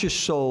righteous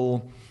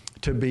soul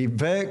to be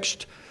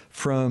vexed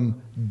from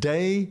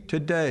day to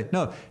day?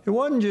 No, it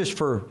wasn't just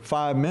for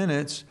 5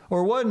 minutes,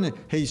 or wasn't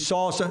he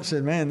saw something and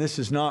said, man, this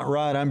is not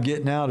right, I'm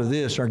getting out of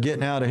this or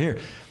getting out of here.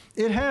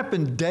 It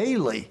happened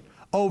daily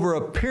over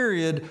a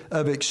period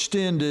of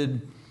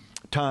extended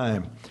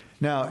time.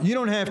 Now, you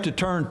don't have to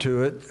turn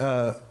to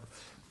it,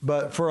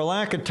 but for a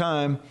lack of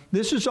time,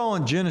 this is all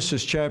in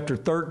Genesis chapter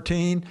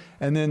 13,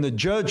 and then the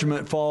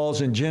judgment falls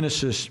in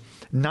Genesis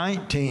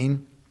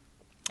 19.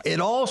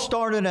 It all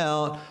started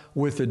out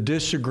with a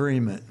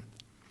disagreement.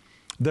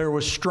 There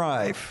was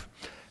strife.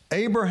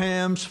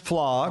 Abraham's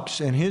flocks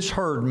and his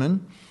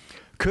herdmen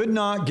could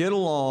not get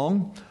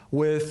along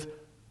with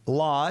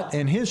Lot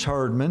and his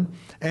herdmen,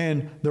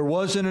 and there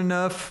wasn't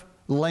enough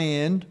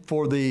land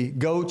for the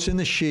goats and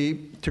the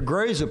sheep to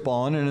graze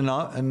upon and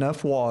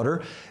enough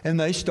water, and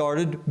they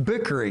started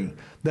bickering.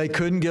 They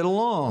couldn't get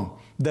along.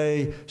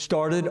 They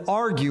started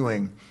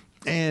arguing,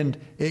 and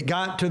it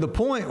got to the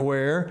point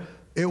where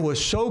it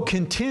was so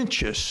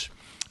contentious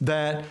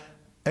that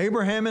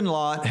Abraham and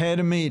Lot had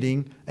a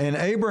meeting, and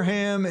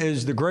Abraham,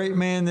 is the great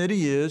man that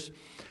he is,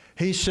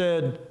 he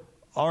said,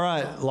 all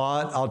right,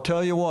 Lot, I'll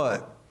tell you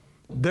what,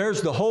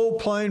 there's the whole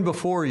plain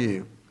before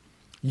you.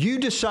 You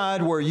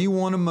decide where you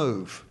want to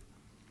move.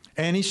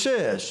 And he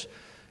says,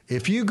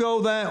 if you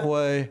go that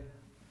way,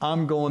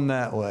 I'm going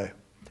that way.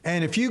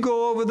 And if you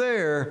go over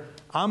there,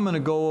 I'm going to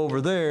go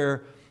over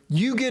there.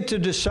 You get to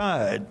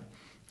decide.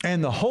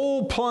 And the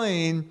whole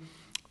plain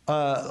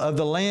of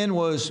the land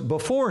was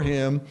before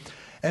him.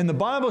 And the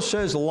Bible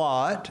says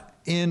Lot,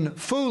 in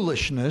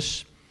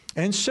foolishness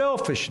and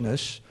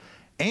selfishness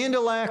and a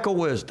lack of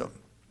wisdom,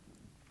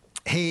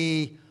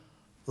 he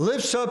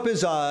lifts up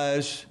his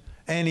eyes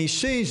and he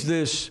sees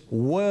this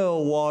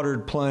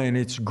well-watered plain.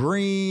 It's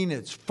green,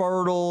 it's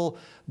fertile,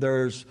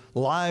 there's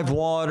live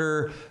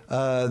water,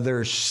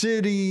 there's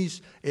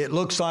cities. It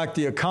looks like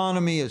the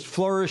economy is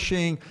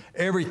flourishing.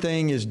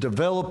 Everything is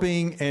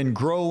developing and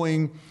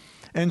growing.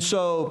 And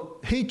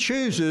so he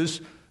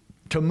chooses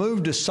to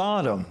move to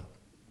Sodom.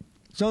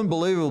 It's an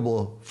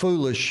unbelievable,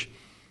 foolish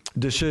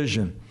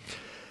decision.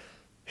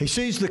 He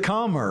sees the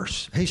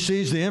commerce. He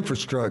sees the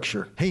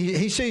infrastructure.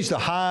 He sees the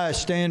high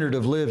standard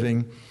of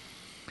living.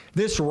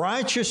 This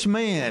righteous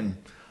man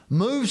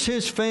moves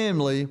his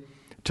family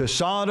to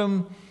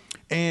Sodom,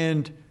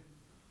 and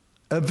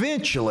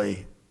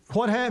eventually,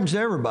 what happens to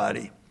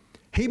everybody?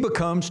 He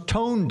becomes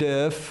tone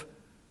deaf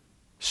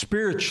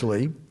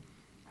spiritually.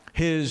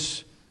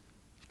 His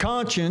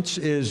conscience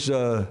is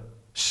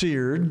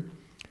seared.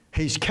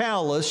 He's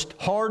calloused,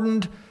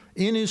 hardened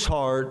in his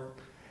heart,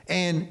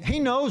 and he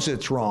knows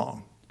it's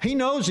wrong. He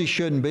knows he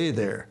shouldn't be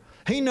there.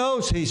 He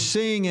knows he's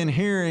seeing and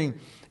hearing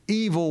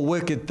evil,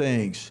 wicked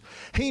things.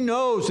 He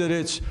knows that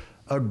it's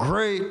a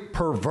great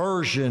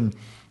perversion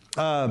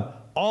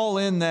all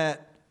in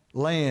that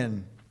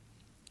land.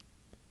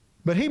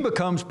 But he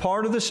becomes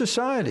part of the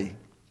society.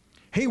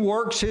 He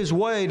works his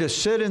way to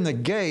sit in the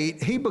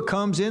gate. He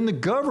becomes in the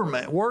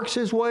government, works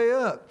his way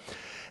up.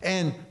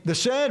 And the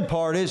sad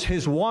part is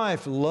his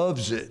wife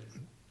loves it.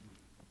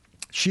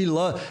 She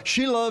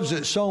loves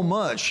it so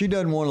much, she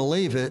doesn't want to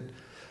leave it.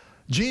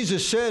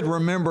 Jesus said,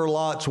 remember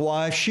Lot's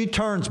wife. She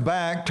turns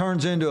back,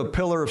 turns into a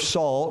pillar of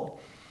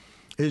salt,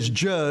 is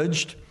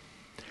judged.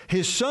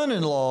 His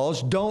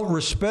son-in-laws don't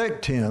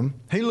respect him.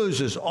 He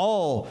loses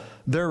all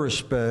their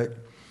respect.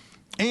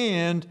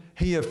 And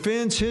he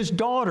offends his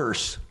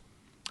daughters.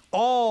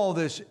 All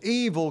this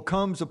evil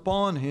comes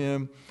upon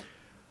him.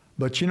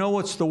 But you know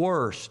what's the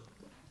worst?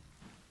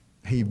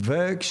 He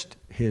vexed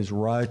his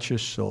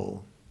righteous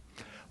soul.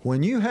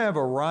 When you have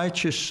a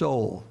righteous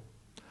soul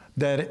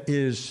that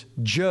is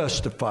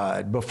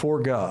justified before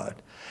God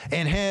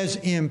and has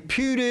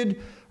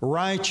imputed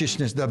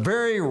righteousness, the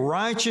very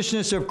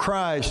righteousness of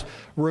Christ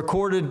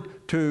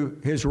recorded to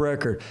his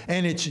record,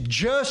 and it's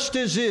just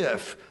as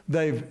if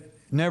they've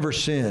never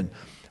sinned.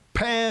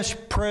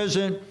 Past,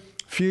 present,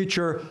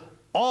 future,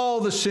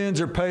 all the sins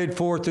are paid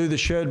for through the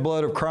shed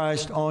blood of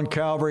Christ on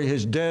Calvary,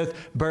 his death,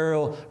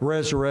 burial,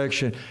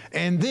 resurrection.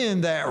 And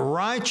then that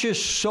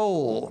righteous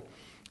soul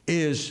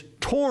is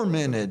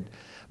tormented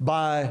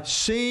by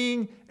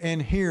seeing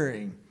and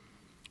hearing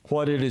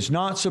what it is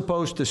not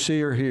supposed to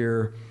see or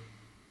hear.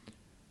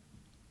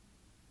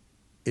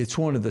 It's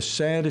one of the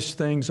saddest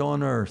things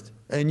on earth.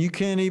 And you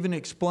can't even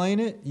explain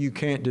it. You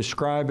can't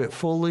describe it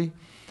fully.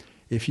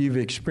 If you've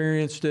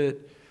experienced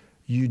it,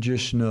 you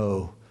just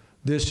know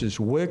this is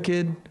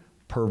wicked,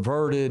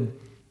 perverted.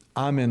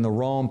 I'm in the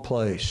wrong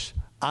place.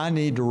 I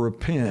need to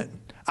repent.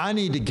 I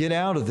need to get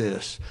out of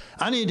this.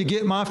 I need to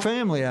get my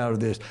family out of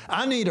this.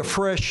 I need a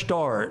fresh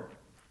start.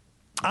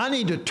 I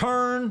need to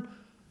turn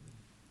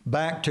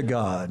back to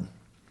God.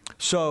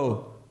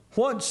 So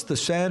what's the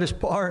saddest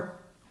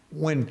part?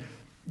 When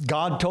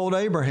God told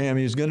Abraham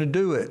he was going to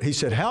do it. He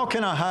said, how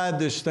can I hide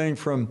this thing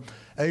from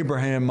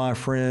Abraham, my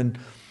friend?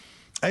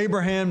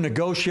 Abraham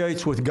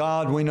negotiates with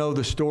God. We know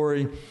the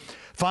story.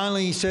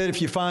 Finally, he said,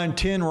 if you find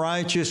 10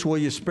 righteous, will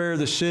you spare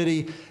the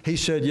city? He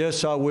said,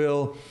 yes, I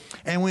will.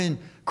 And when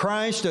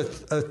Christ, a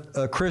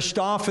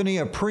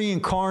Christophany, a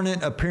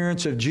pre-incarnate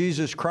appearance of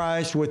Jesus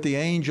Christ with the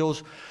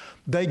angels,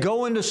 they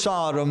go into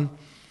Sodom.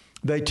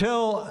 They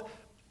tell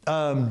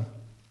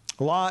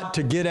Lot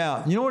to get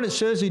out. You know what it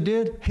says he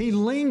did? He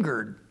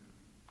lingered.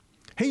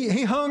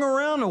 He hung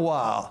around a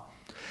while.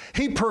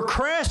 He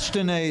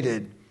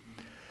procrastinated.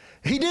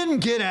 He didn't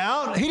get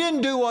out. He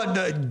didn't do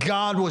what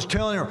God was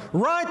telling him.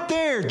 Right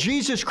there,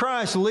 Jesus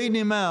Christ leading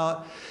him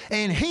out.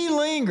 And he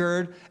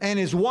lingered, and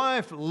his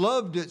wife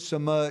loved it so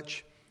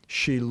much,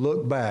 she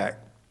looked back.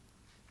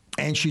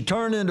 And she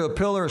turned into a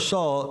pillar of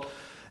salt.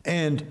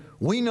 And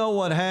we know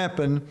what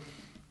happened.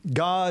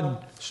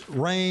 God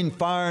rained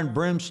fire and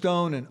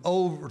brimstone and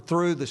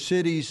overthrew the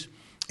cities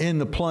in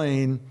the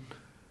plain.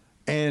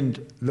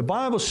 And the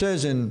Bible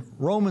says in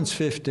Romans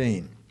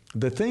 15,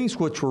 the things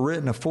which were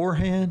written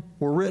aforehand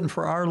were written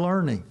for our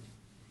learning.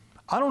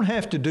 I don't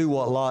have to do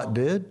what Lot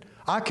did.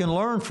 I can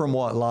learn from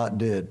what Lot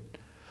did.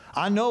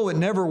 I know it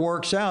never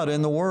works out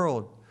in the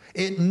world.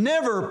 It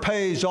never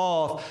pays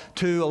off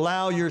to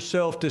allow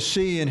yourself to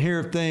see and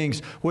hear things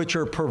which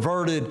are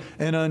perverted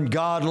and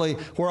ungodly,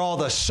 where all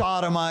the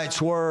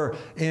sodomites were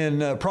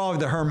in probably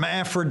the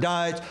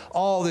hermaphrodites,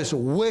 all this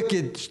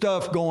wicked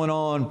stuff going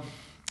on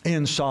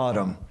in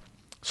Sodom.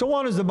 So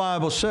what does the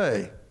Bible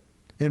say?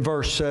 In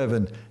verse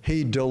 7,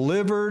 he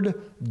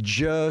delivered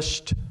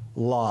just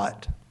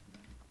Lot.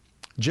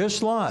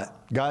 Just Lot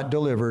got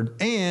delivered,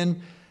 and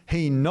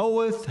he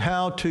knoweth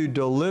how to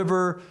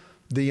deliver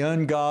the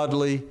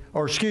ungodly,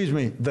 or excuse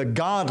me, the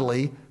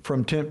godly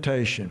from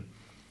temptation.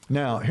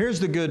 Now,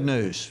 here's the good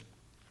news.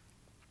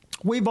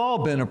 We've all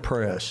been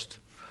oppressed.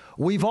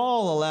 We've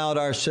all allowed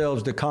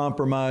ourselves to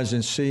compromise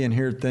and see and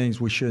hear things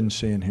we shouldn't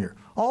see and hear.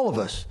 All of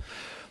us.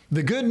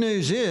 The good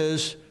news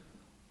is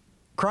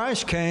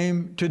Christ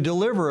came to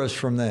deliver us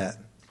from that.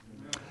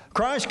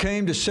 Christ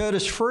came to set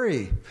us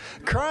free.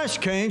 Christ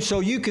came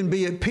so you can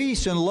be at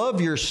peace and love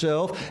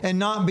yourself and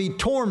not be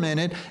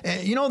tormented.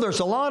 And you know, there's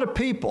a lot of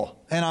people,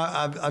 and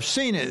I've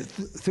seen it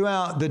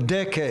throughout the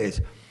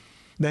decades.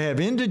 They have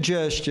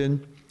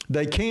indigestion.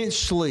 They can't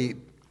sleep.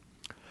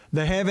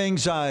 They have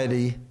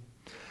anxiety.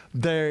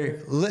 They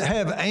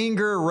have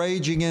anger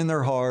raging in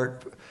their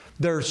heart.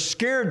 They're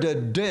scared to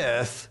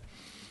death.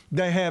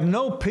 They have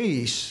no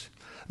peace.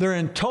 They're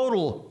in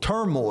total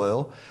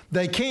turmoil.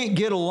 They can't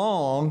get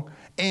along,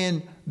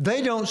 and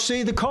they don't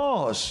see the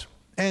cause.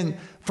 And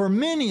for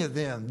many of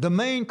them, the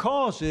main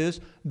cause is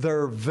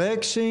they're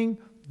vexing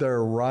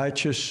their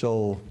righteous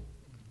soul.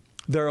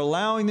 They're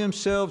allowing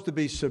themselves to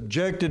be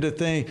subjected to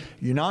things.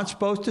 You're not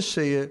supposed to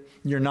see it.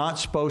 You're not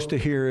supposed to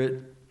hear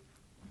it.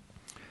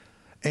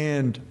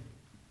 And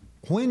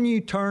when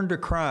you turn to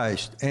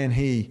Christ and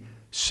He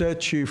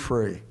sets you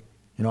free,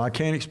 I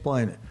can't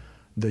explain it.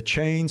 The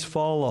chains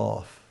fall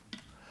off.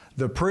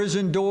 The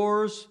prison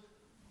doors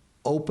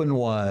open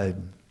wide.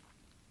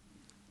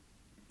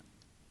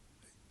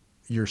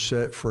 You're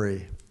set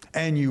free.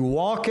 And you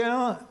walk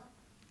out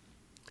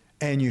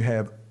and you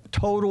have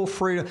total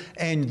freedom.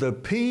 And the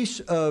peace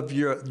of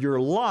your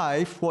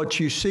life, what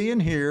you see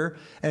and hear,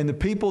 and the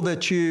people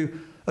that you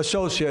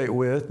associate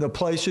with, the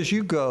places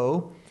you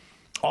go,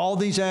 all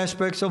these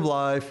aspects of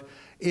life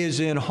is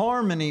in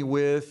harmony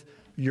with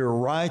your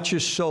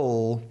righteous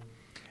soul,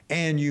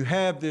 and you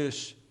have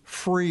this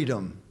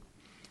freedom.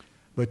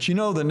 But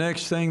the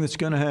next thing that's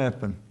going to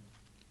happen,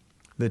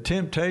 the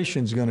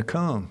temptation's going to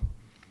come,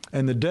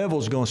 and the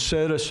devil's going to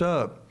set us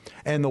up.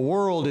 And the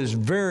world is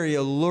very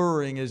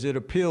alluring as it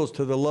appeals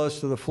to the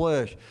lust of the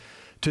flesh.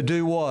 To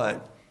do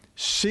what?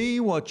 See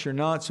what you're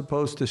not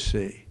supposed to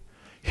see.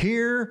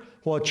 Hear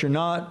what you're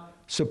not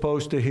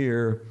supposed to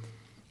hear.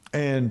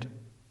 And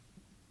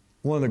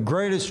one of the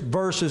greatest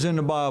verses in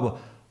the Bible,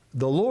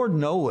 the Lord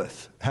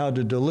knoweth how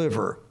to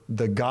deliver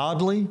the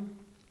godly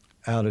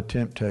out of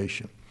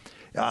temptation.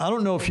 I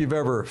don't know if you've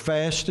ever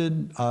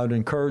fasted. I would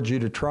encourage you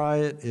to try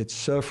it. It's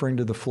suffering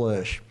to the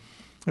flesh.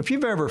 If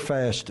you've ever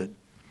fasted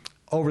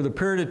over the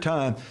period of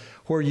time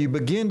where you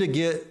begin to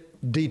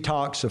get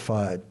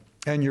detoxified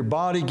and your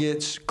body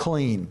gets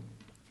cleaner,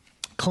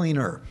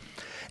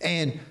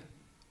 and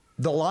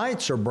the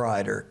lights are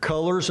brighter,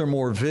 colors are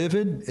more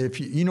vivid.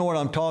 If you know what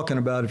I'm talking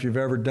about, if you've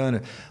ever done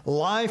it.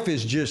 Life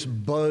is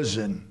just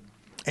buzzing,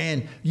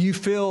 and you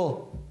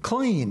feel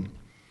clean.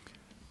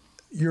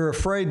 You're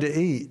afraid to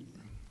eat.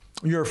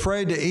 You're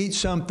afraid to eat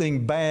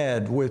something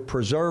bad with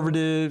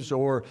preservatives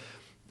or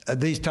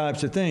these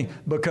types of things,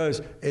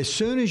 because as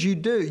soon as you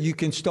do, you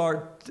can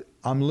start,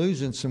 I'm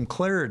losing some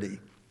clarity.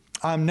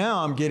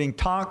 I'm getting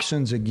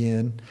toxins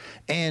again,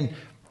 and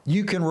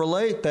you can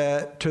relate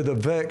that to the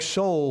vexed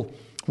soul.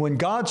 When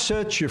God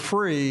sets you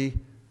free,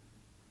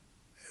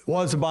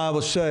 what does the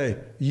Bible say?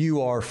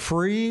 You are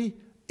free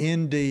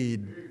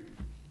indeed.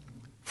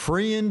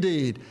 Free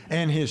indeed.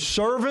 And His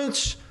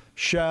servants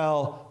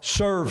shall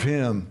serve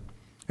Him.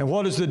 And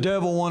what does the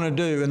devil want to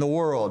do in the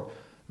world?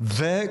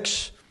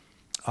 Vex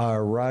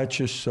our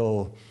righteous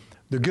soul.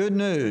 The good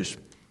news,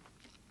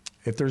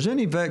 if there's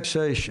any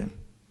vexation,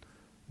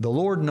 the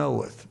Lord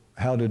knoweth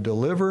how to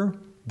deliver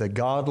the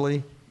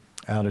godly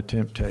out of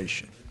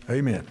temptation.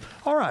 Amen.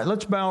 All right,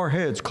 let's bow our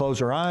heads,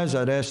 close our eyes.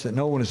 I'd ask that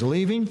no one is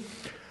leaving,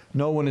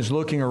 no one is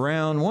looking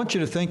around. I want you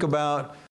to think about